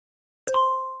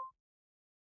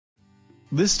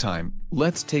This time,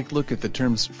 let's take a look at the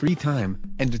terms free time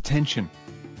and detention.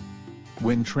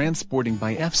 When transporting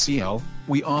by FCL,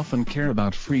 we often care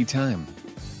about free time.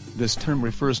 This term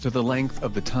refers to the length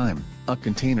of the time a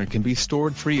container can be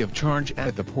stored free of charge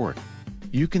at the port.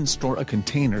 You can store a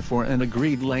container for an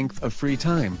agreed length of free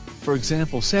time, for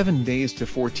example 7 days to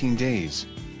 14 days.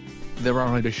 There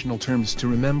are additional terms to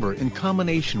remember in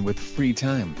combination with free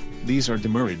time. These are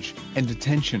demurrage and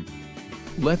detention.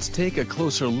 Let's take a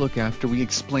closer look after we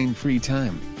explain free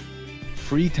time.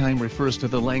 Free time refers to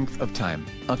the length of time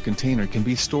a container can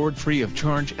be stored free of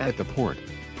charge at the port.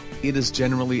 It is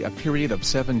generally a period of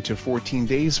 7 to 14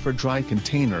 days for dry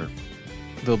container.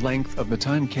 The length of the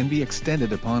time can be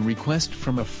extended upon request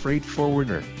from a freight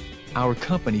forwarder. Our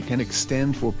company can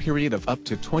extend for a period of up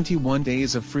to 21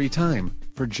 days of free time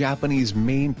for Japanese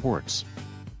main ports.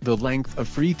 The length of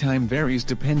free time varies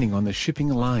depending on the shipping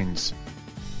lines.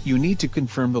 You need to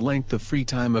confirm the length of free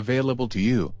time available to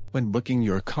you when booking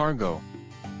your cargo.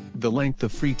 The length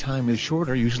of free time is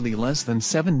shorter, usually less than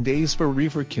 7 days for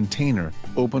reefer container,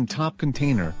 open top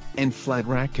container, and flat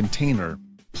rack container.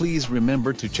 Please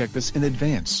remember to check this in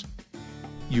advance.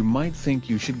 You might think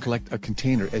you should collect a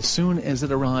container as soon as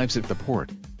it arrives at the port.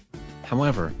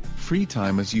 However, free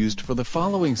time is used for the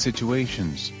following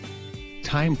situations.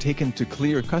 Time taken to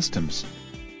clear customs.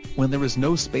 When there is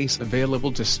no space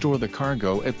available to store the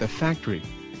cargo at the factory.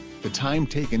 The time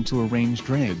taken to arrange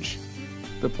drayage.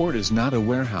 The port is not a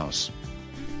warehouse.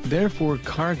 Therefore,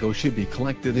 cargo should be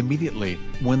collected immediately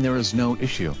when there is no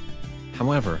issue.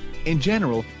 However, in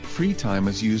general, free time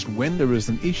is used when there is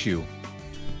an issue.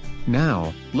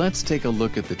 Now, let's take a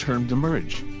look at the term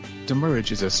demurrage.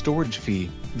 Demurrage is a storage fee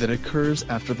that occurs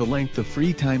after the length of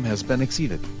free time has been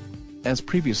exceeded. As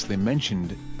previously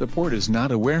mentioned, the port is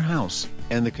not a warehouse,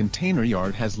 and the container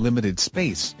yard has limited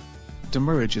space.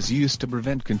 Demurrage is used to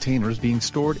prevent containers being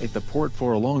stored at the port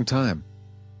for a long time.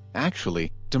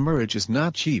 Actually, demurrage is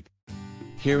not cheap.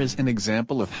 Here is an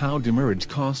example of how demurrage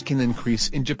cost can increase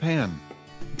in Japan.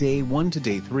 Day 1 to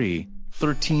Day 3,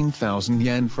 13,000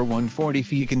 yen for 140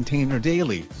 fee container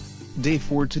daily. Day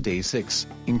 4 to Day 6,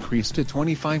 increased to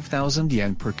 25,000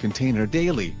 yen per container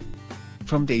daily.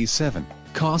 From Day 7,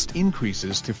 cost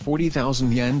increases to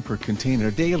 40,000 yen per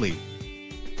container daily.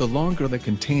 The longer the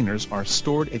containers are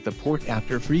stored at the port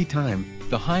after free time,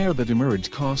 the higher the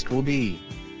demurrage cost will be.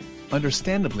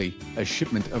 Understandably, a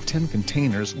shipment of 10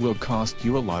 containers will cost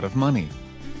you a lot of money.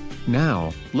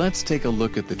 Now, let's take a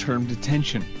look at the term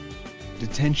detention.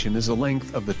 Detention is a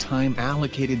length of the time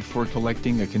allocated for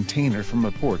collecting a container from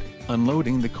a port,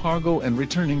 unloading the cargo and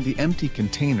returning the empty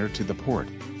container to the port.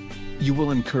 You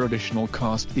will incur additional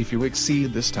cost if you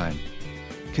exceed this time.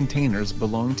 Containers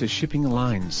belong to shipping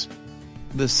lines.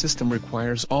 The system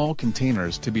requires all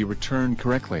containers to be returned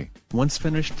correctly once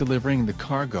finished delivering the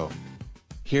cargo.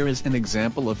 Here is an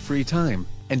example of free time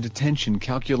and detention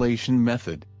calculation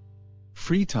method.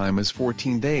 Free time is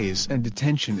 14 days and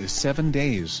detention is 7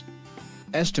 days.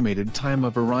 Estimated time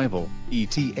of arrival,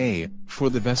 ETA,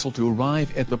 for the vessel to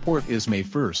arrive at the port is May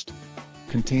 1st.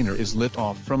 Container is lit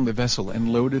off from the vessel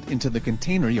and loaded into the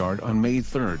container yard on May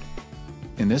 3rd.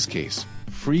 In this case,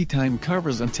 free time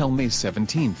covers until May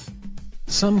 17th.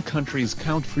 Some countries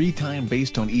count free time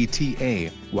based on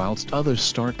ETA, whilst others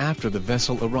start after the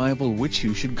vessel arrival, which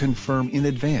you should confirm in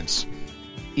advance.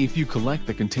 If you collect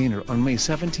the container on May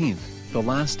 17th, the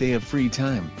last day of free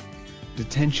time,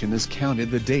 detention is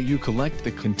counted the day you collect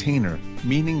the container,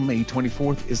 meaning May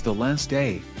 24th is the last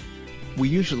day. We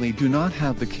usually do not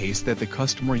have the case that the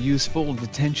customer use full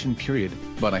detention period,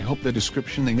 but I hope the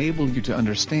description enabled you to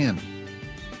understand.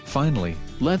 Finally,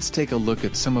 let's take a look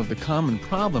at some of the common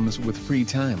problems with free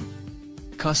time.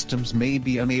 Customs may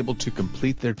be unable to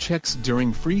complete their checks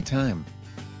during free time,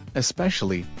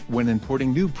 especially when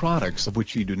importing new products of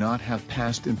which you do not have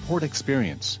past import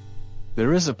experience.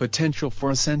 There is a potential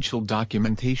for essential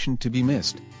documentation to be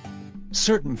missed.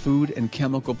 Certain food and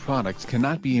chemical products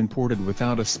cannot be imported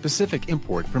without a specific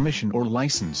import permission or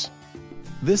license.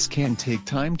 This can take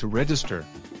time to register.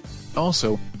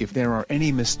 Also, if there are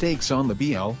any mistakes on the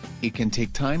BL, it can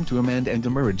take time to amend and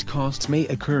demurrage costs may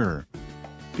occur.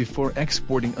 Before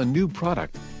exporting a new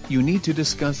product, you need to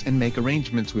discuss and make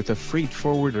arrangements with a freight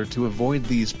forwarder to avoid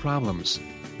these problems.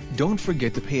 Don't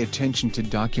forget to pay attention to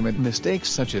document mistakes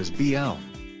such as BL.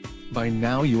 By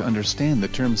now you understand the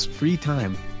terms free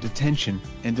time, detention,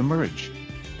 and demurrage.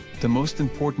 The most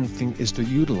important thing is to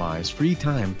utilize free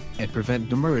time and prevent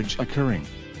demurrage occurring.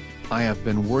 I have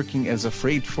been working as a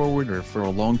freight forwarder for a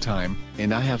long time,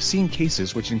 and I have seen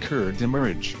cases which incur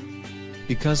demurrage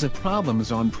because of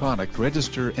problems on product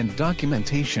register and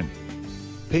documentation.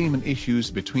 Payment issues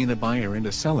between a buyer and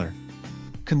a seller.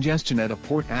 congestion at a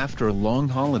port after a long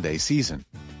holiday season.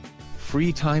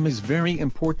 Free time is very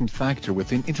important factor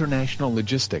within international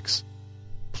logistics.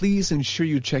 Please ensure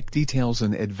you check details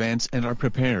in advance and are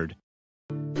prepared.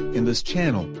 In this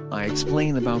channel, I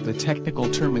explain about the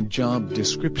technical term and job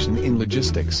description in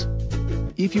logistics.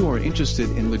 If you are interested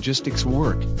in logistics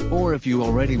work, or if you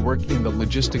already work in the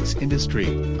logistics industry,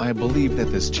 I believe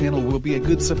that this channel will be a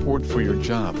good support for your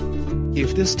job.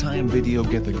 If this time video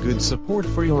get the good support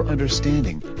for your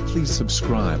understanding, please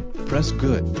subscribe, press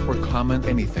good, or comment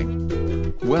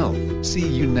anything. Well, see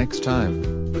you next time.